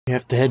You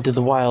have to head to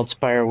the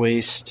Wildspire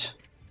Waste.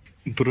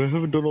 But I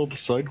haven't done all the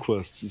side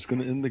quests. It's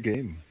gonna end the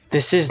game.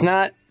 This is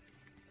not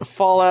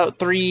Fallout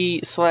 3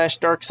 /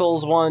 Dark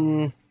Souls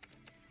 1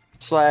 /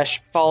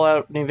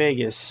 Fallout New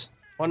Vegas.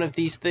 One of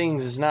these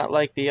things is not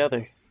like the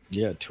other.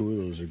 Yeah, 2 of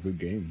those are good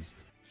games.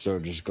 So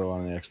just go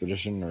on an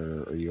expedition,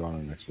 or are you on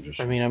an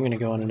expedition? I mean, I'm gonna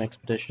go on an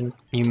expedition.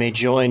 You may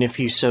join if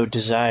you so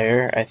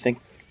desire. I think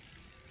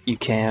you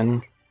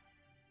can.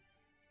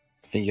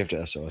 I think you have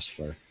to SOS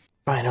flare.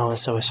 I know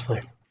SOS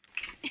flare.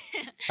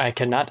 I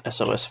cannot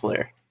SOS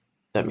flare.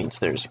 That means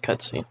there's a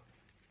cutscene.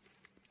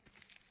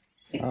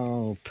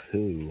 Oh,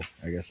 poo.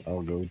 I guess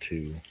I'll go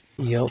too.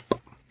 Yup.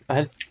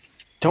 I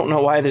don't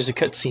know why there's a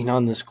cutscene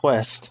on this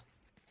quest.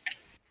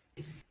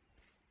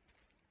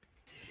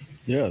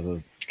 Yeah,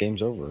 the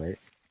game's over, right?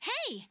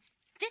 Hey!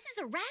 This is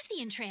a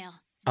Rathian trail.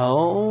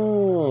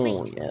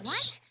 Oh, Wait, yes.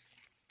 what?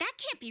 That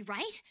can't be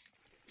right.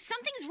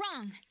 Something's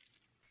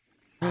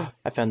wrong.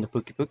 I found the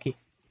Pookie Pookie.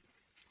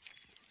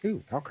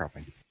 Ooh,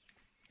 outcropping.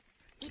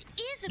 It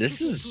is a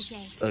This is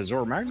Pookie. a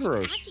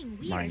Zormagros It's acting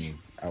weird. mining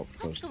What's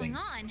outpost going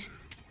thing. on?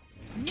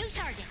 New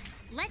target.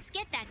 Let's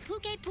get that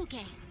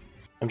Pookie.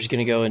 I'm just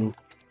gonna go and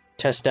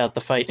test out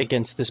the fight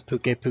against this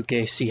Pookie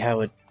Pookie, see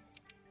how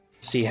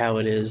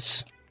it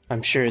is.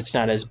 I'm sure it's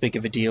not as big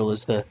of a deal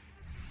as the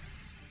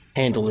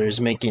handler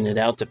is making it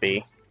out to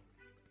be.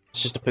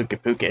 It's just a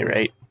Pookie Pookie,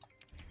 right?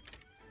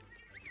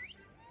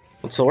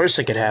 What's the worst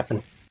that could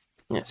happen?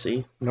 Yeah,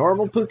 see?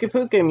 Normal Pookie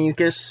Pookie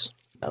mucus.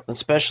 Nothing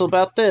special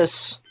about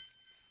this.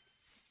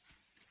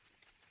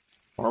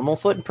 Normal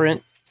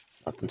footprint.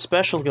 Nothing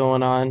special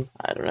going on.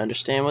 I don't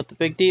understand what the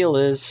big deal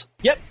is.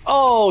 Yep.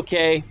 Oh,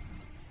 okay.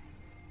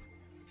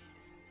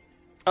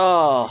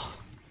 Oh.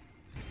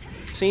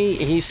 See,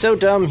 he's so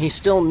dumb he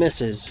still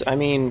misses. I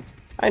mean,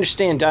 I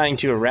understand dying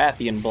to a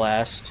Rathian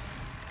blast.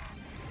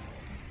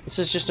 This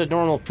is just a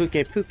normal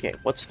Pookie Pookie.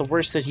 What's the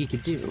worst that he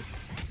could do?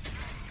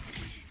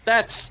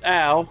 That's...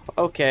 ow.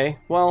 Okay,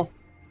 well,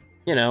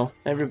 you know,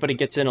 everybody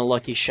gets in a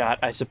lucky shot,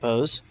 I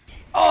suppose.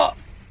 Oh!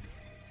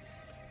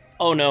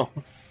 Oh, no.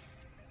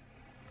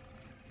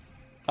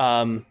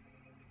 Well,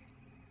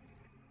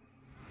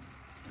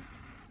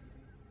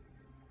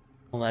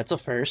 that's a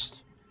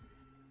first.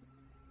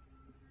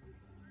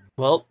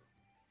 Well,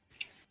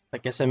 I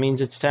guess that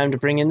means it's time to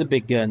bring in the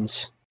big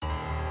guns.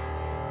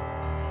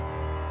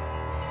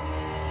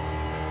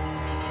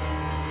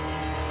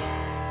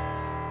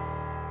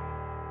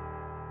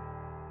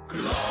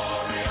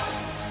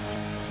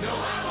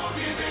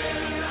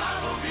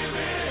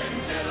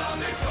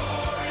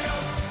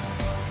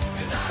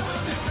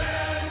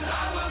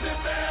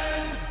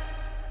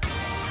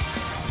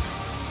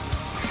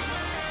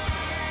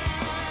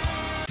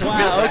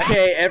 Wow,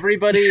 okay,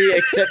 everybody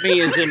except me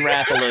is in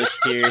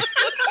Rathalos gear.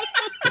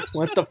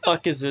 What the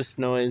fuck is this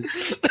noise?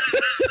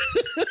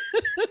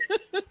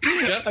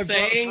 Just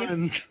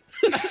saying.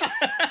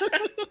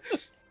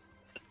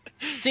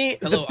 See,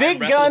 Hello, the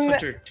big I'm gun Rathalos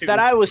Hunter 2. that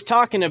I was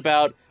talking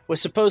about was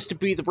supposed to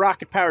be the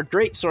rocket-powered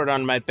greatsword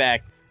on my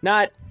back,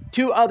 not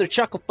 2 other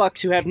chuckle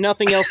fucks who have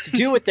nothing else to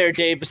do with their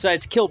day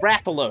besides kill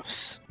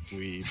Rathalos.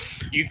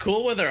 You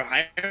cool with our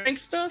high rank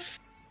stuff?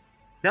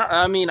 No,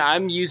 I mean,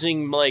 I'm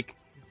using, like,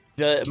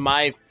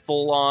 my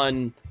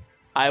full-on...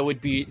 I would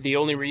be... The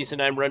only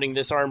reason I'm running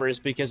this armor is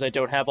because I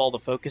don't have all the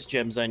focus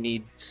gems I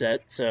need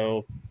set,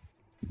 so...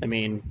 I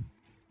mean...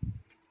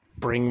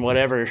 Bring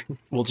whatever.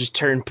 We'll just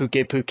turn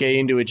Pookie Pookie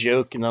into a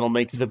joke, and that'll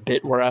make the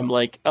bit where I'm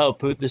like, oh,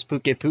 this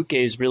Pookie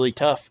Pookie is really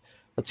tough.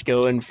 Let's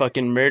go and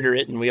fucking murder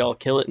it, and we all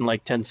kill it in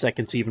like 10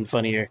 seconds, even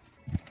funnier.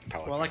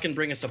 Well, I can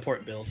bring a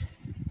support build.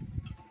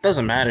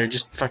 Doesn't matter,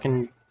 just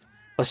fucking...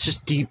 Let's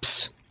just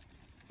deeps.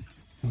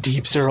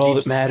 Deeps are all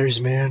that matters,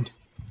 man.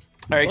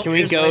 Alright, Well, can we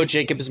here's go? my-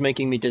 Jacob is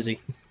making me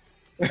dizzy.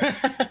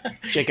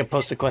 Jacob,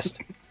 post the quest.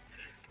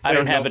 I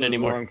don't have it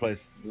anymore. Wrong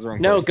place. This is the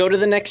wrong No, place. go to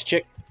the next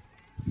chick.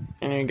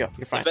 And there you go, you're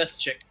The fine. best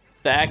chick.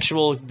 The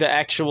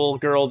actual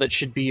girl that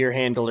should be your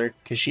handler,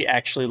 because she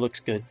actually looks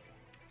good.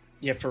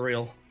 Yeah, for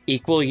real.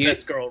 Equally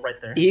Best girl right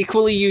there.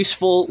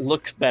 useful,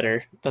 looks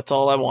better. That's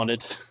all I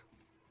wanted.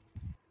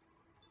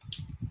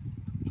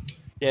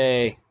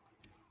 Yay.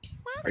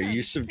 Are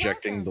you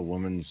subjecting the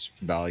woman's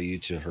value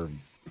to her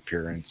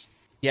appearance?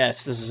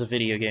 Yes, this is a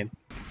video game.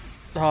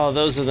 Oh,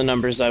 those are the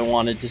numbers I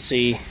wanted to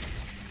see.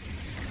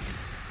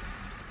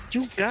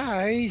 You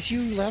guys,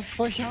 you left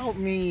without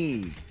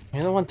me.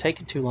 You're the one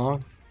taking too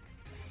long.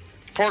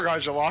 Poor guy,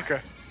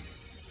 Jalaka.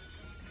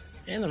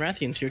 And the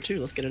Rathian's here too.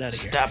 Let's get it out of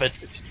here. Stop it.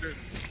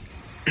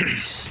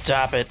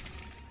 Stop it.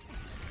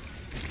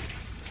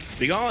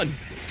 Be gone.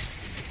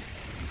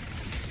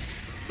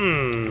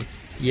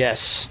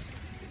 Yes.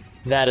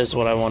 That is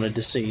what I wanted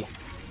to see.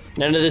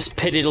 None of this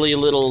piddly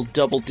little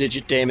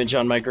double-digit damage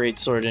on my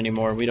greatsword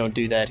anymore. We don't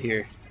do that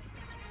here.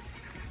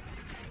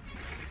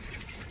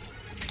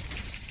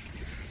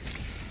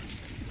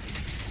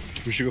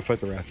 We should go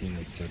fight the Rathian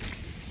instead.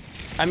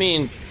 I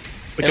mean,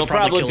 We it'll could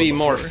probably probably kill be it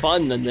more before.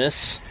 fun than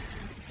this.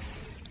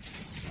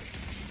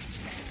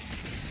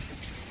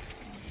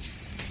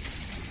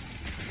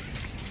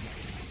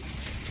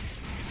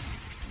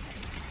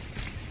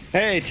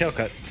 Hey, tail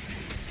cut.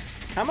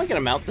 How am I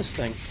gonna mount this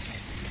thing?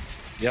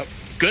 Yep.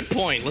 Good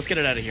point. Let's get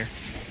it out of here.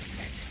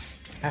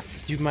 I have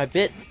to do my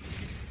bit.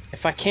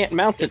 If I can't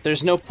mount it,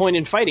 there's no point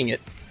in fighting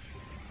it.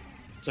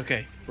 It's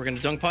okay. We're gonna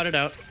dung pot it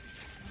out.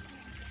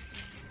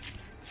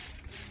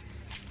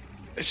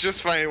 It's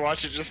just funny to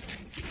watch it just.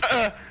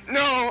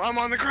 No, I'm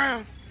on the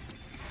ground.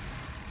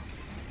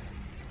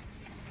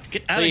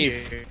 Get out Leave.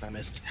 of here. I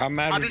missed. How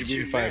mad How would did you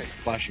you be if I miss?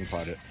 flashing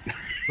pot it?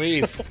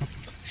 Leave.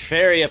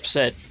 Very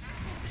upset.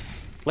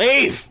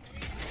 Leave!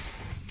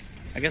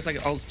 I guess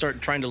I'll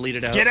start trying to lead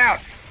it out. Get out!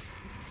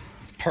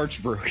 Part's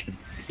broken.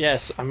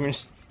 Yes, I'm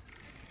just...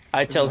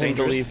 I tell is him to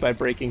dangerous. leave by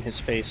breaking his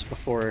face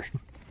before...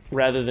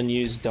 rather than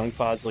use dung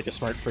pods like a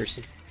smart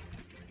person.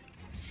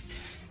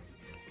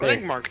 What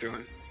is Mark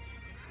doing?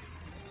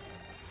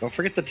 Don't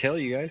forget the tail,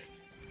 you guys.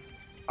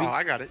 Oh,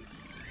 I got it.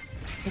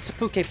 It's a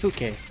Puke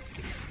Puke.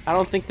 I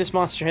don't think this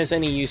monster has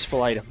any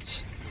useful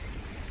items.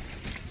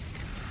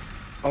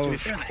 Oh, be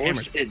of fair, the course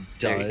hammer's- it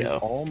There you does. go.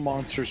 All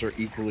monsters are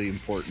equally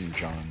important,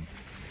 John.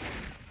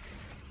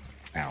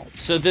 Ow.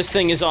 So this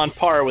thing is on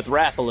par with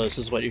Rathalos,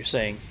 is what you're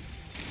saying.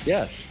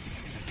 Yes.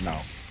 No.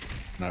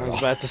 Not I at was all.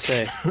 about to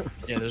say.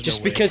 Yeah, there's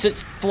Just no way. because it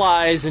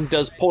flies and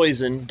does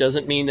poison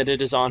doesn't mean that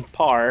it is on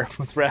par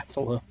with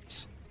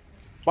Rathalos.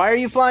 Why are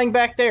you flying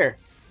back there?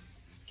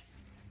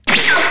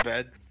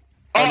 Bed.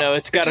 Oh, no,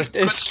 it's got just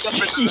a... punched up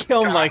into It's, the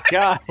oh sky. my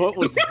god, what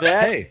was that?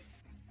 Hey,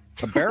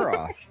 a bear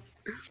off.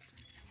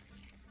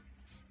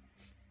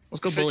 Let's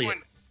go You said bully you it.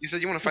 want- You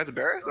said you want to fight the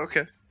bear?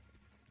 Okay.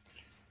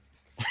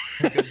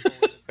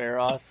 Bear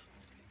off.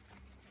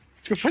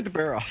 Let's go fight the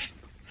bear off.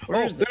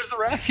 Where's the- There's the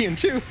Rathian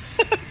too.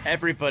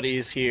 Everybody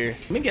is here.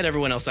 Let me get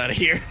everyone else out of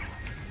here.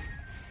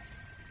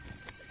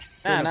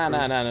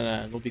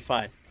 Nah, we'll be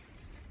fine.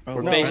 Oh,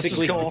 We're wow. let's just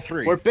basically, kill all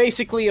three. we're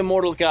basically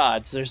immortal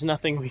gods. There's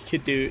nothing we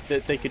could do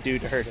that they could do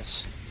to hurt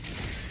us.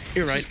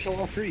 You're right. Just kill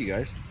all three, you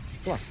guys.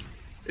 Come on.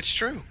 It's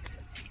true.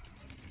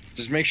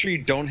 Just make sure you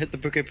don't hit the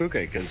Puke Puke,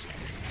 because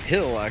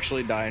he'll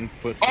actually die and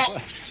put the Oh!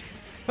 quest.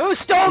 Who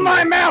stole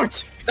my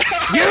mount?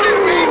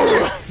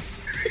 You!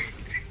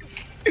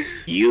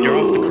 You! You're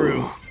off the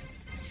crew.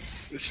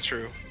 It's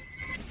true.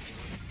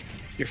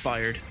 You're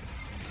fired.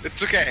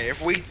 It's okay.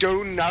 If we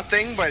do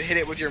nothing but hit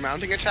it with your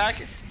mounting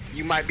attack,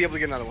 you might be able to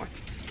get another one.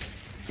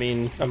 I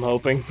mean, I'm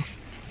hoping.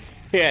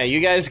 Yeah, you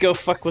guys go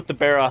fuck with the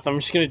Baroth. I'm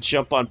just gonna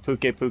jump on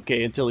Puke Puke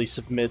until he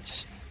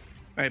submits.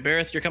 All right,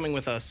 Bareth, you're coming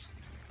with us.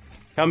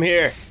 Come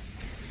here.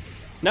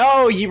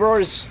 No, ye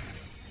roars.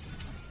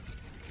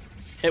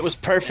 It was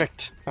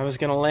perfect. I was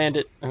gonna land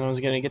it, and I was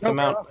gonna get the No,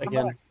 mount Baroth, come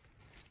again. back.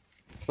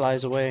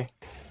 Flies away.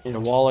 In a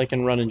wall I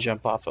can run and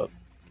jump off of.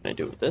 Can I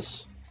do it with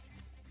this?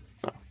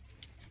 No.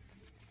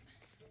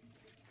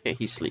 Okay,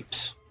 he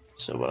sleeps.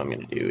 So what I'm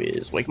gonna do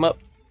is wake him up.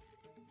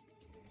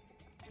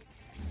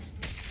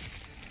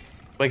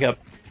 Wake up.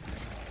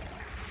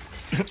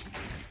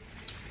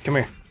 Come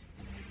here.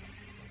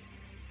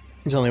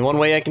 There's only one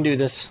way I can do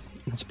this.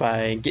 It's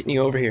by getting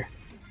you over here.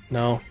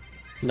 No.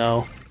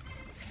 No.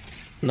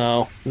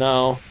 No.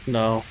 No.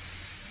 No.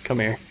 Come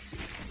here.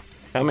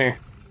 Come here.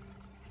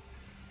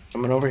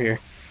 Coming over here.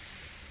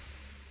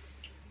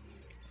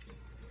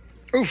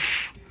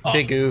 Oof.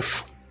 Big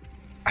oof.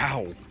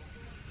 Ow.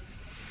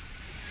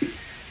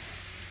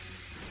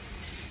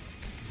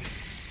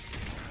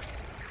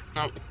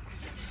 Nope.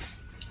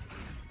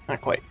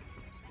 Not quite.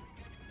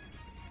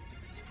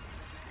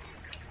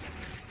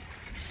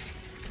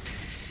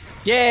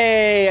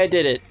 Yay! I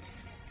did it.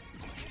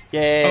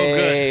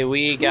 Yay! good.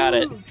 We got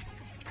it.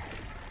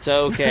 It's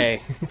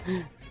okay.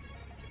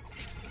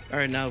 All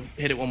right, now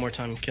hit it one more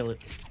time. Kill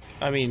it.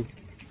 I mean,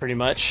 pretty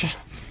much.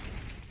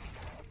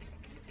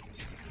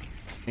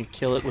 And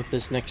kill it with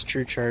this next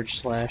true charge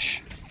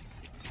slash.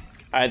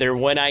 Either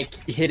when I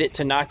hit it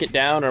to knock it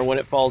down or when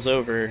it falls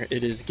over,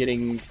 it is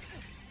getting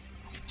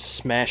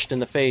smashed in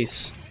the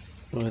face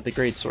with a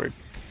greatsword.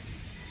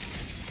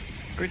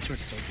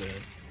 Greatsword's so good.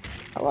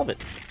 I love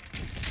it.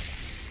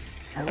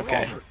 I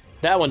Okay. love it.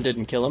 That one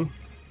didn't kill him.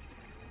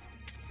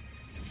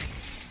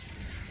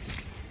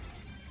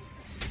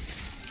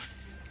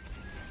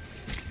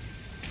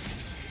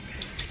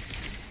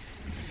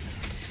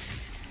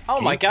 Oh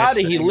Can my you god, catch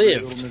the he angry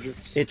lived. little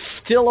midgets? It's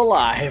still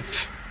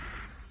alive.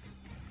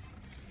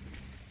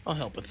 I'll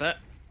help with that.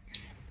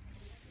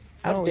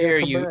 How Oh, we got dare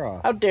you?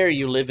 Cabrera. How dare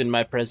you live in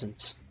my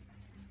presence?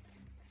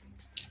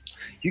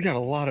 You got a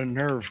lot of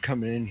nerve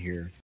coming in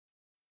here.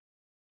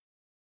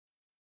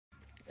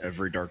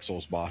 Every Dark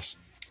Souls boss.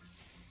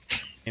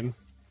 Him.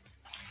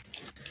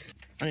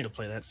 I need to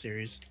play that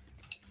series.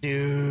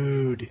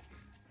 Dude.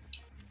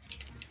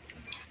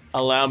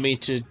 Allow me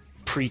to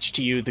preach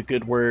to you the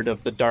good word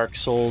of the Dark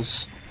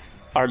Souls,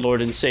 our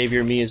Lord and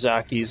Savior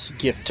Miyazaki's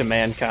gift to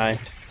mankind.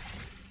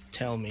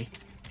 Tell me.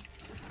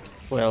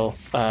 Well,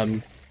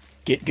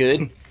 get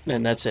good,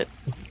 and that's it.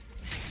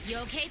 You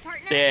okay,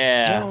 partner?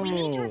 Yeah. We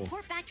need to No.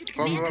 report back to the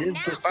Well, He command did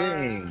now. the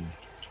thing.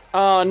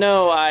 Oh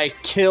no, I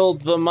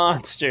killed the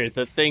monster,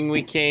 the thing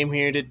we came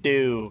here to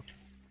do.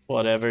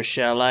 Whatever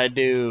shall I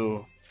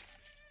do?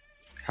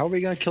 How are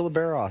we gonna kill the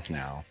bear off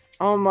now?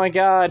 Oh my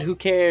god, who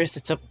cares?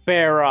 It's a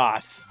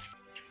Baroth.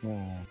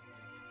 Oh.